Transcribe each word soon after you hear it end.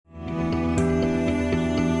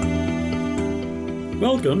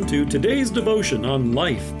Welcome to today's devotion on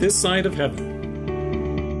life this side of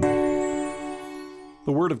heaven.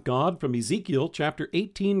 The Word of God from Ezekiel chapter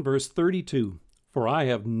 18, verse 32. For I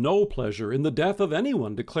have no pleasure in the death of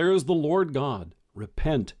anyone, declares the Lord God.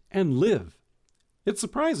 Repent and live. It's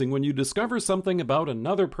surprising when you discover something about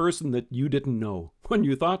another person that you didn't know, when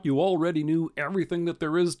you thought you already knew everything that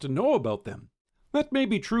there is to know about them. That may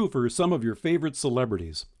be true for some of your favorite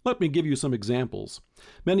celebrities. Let me give you some examples.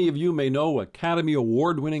 Many of you may know Academy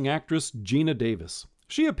Award-winning actress Geena Davis.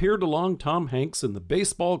 She appeared along Tom Hanks in the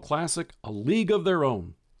baseball classic A League of Their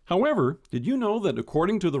Own. However, did you know that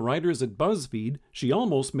according to the writers at BuzzFeed, she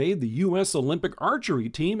almost made the U.S. Olympic archery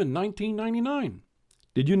team in 1999?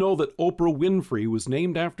 Did you know that Oprah Winfrey was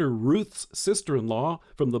named after Ruth's sister-in-law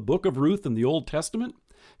from the Book of Ruth in the Old Testament?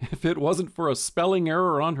 If it wasn't for a spelling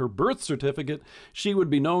error on her birth certificate, she would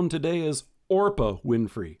be known today as Orpah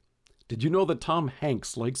Winfrey. Did you know that Tom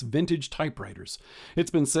Hanks likes vintage typewriters?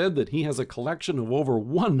 It's been said that he has a collection of over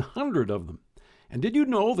 100 of them. And did you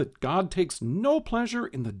know that God takes no pleasure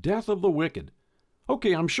in the death of the wicked?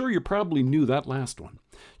 Okay, I'm sure you probably knew that last one.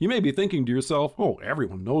 You may be thinking to yourself, oh,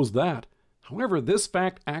 everyone knows that. However, this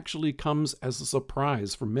fact actually comes as a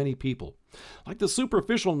surprise for many people. Like the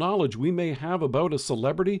superficial knowledge we may have about a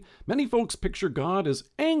celebrity, many folks picture God as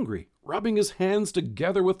angry, rubbing his hands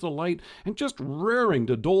together with delight, and just raring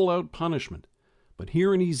to dole out punishment. But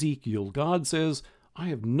here in Ezekiel, God says, I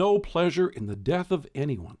have no pleasure in the death of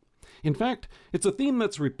anyone. In fact, it's a theme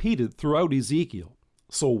that's repeated throughout Ezekiel.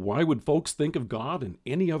 So why would folks think of God in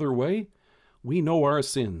any other way? We know our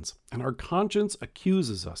sins, and our conscience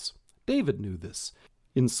accuses us. David knew this.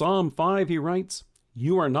 In Psalm 5 he writes,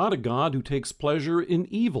 You are not a God who takes pleasure in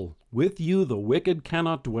evil. With you the wicked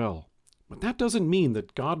cannot dwell. But that doesn't mean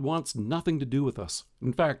that God wants nothing to do with us.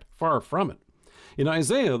 In fact, far from it. In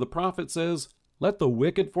Isaiah the prophet says, Let the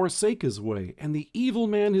wicked forsake his way, and the evil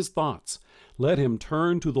man his thoughts. Let him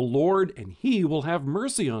turn to the Lord, and he will have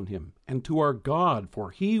mercy on him, and to our God, for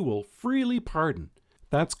he will freely pardon.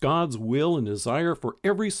 That's God's will and desire for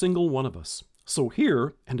every single one of us. So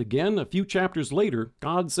here, and again a few chapters later,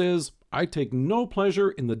 God says, I take no pleasure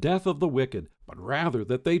in the death of the wicked, but rather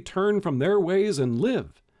that they turn from their ways and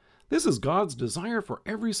live. This is God's desire for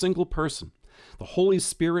every single person. The Holy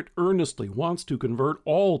Spirit earnestly wants to convert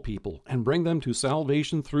all people and bring them to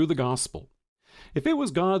salvation through the gospel. If it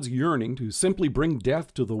was God's yearning to simply bring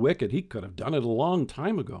death to the wicked, he could have done it a long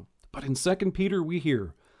time ago. But in 2 Peter we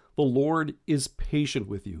hear, The Lord is patient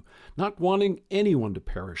with you, not wanting anyone to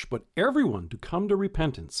perish, but everyone to come to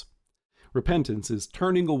repentance. Repentance is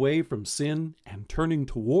turning away from sin and turning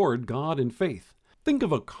toward God in faith. Think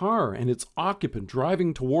of a car and its occupant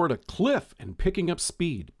driving toward a cliff and picking up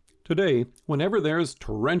speed. Today, whenever there's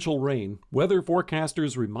torrential rain, weather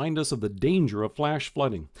forecasters remind us of the danger of flash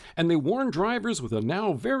flooding, and they warn drivers with a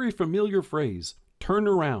now very familiar phrase, turn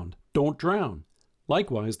around, don't drown.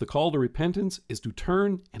 Likewise, the call to repentance is to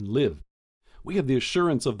turn and live. We have the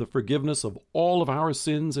assurance of the forgiveness of all of our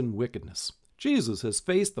sins and wickedness. Jesus has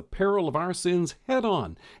faced the peril of our sins head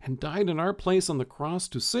on and died in our place on the cross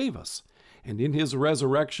to save us. And in his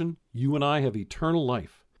resurrection, you and I have eternal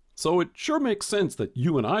life. So it sure makes sense that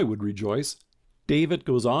you and I would rejoice. David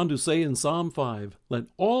goes on to say in Psalm 5, Let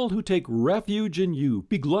all who take refuge in you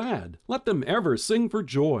be glad. Let them ever sing for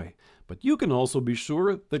joy. But you can also be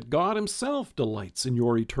sure that God himself delights in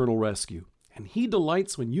your eternal rescue. And he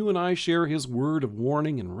delights when you and I share his word of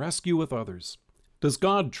warning and rescue with others. Does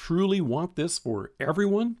God truly want this for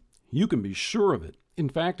everyone? You can be sure of it. In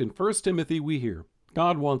fact, in 1 Timothy we hear,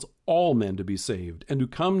 God wants all men to be saved and to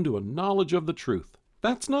come to a knowledge of the truth.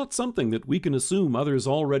 That's not something that we can assume others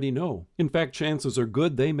already know. In fact, chances are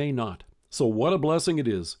good they may not. So what a blessing it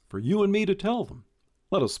is for you and me to tell them.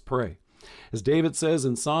 Let us pray. As David says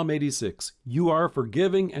in Psalm 86, You are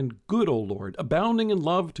forgiving and good, O Lord, abounding in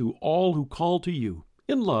love to all who call to you.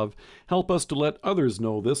 In love, help us to let others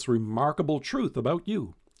know this remarkable truth about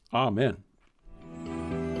you. Amen.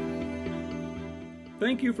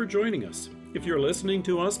 Thank you for joining us. If you're listening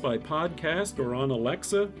to us by podcast or on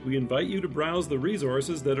Alexa, we invite you to browse the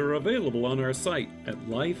resources that are available on our site at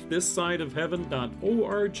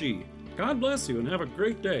lifethissideofheaven.org. God bless you and have a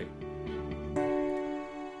great day.